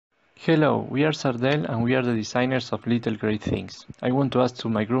Hello, we are Sardel and we are the designers of Little Great Things. I want to ask to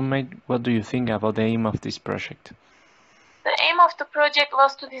my roommate, what do you think about the aim of this project? The aim of the project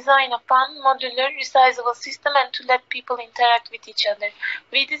was to design a fun, modular, resizable system and to let people interact with each other.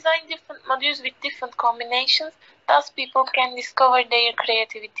 We designed different modules with different combinations, thus people can discover their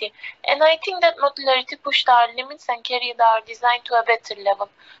creativity. And I think that modularity pushed our limits and carried our design to a better level.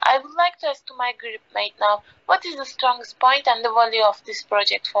 I would like to ask to my groupmate now, what is the strongest point and the value of this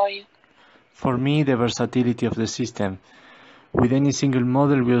project for you? For me, the versatility of the system. With any single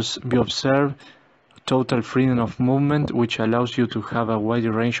model, we observe total freedom of movement, which allows you to have a wide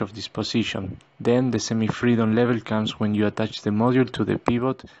range of disposition. Then the semi-freedom level comes when you attach the module to the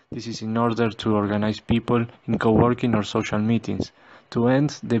pivot. This is in order to organize people in co-working or social meetings. To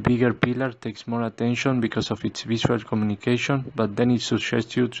end, the bigger pillar takes more attention because of its visual communication, but then it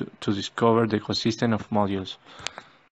suggests you to discover the ecosystem of modules.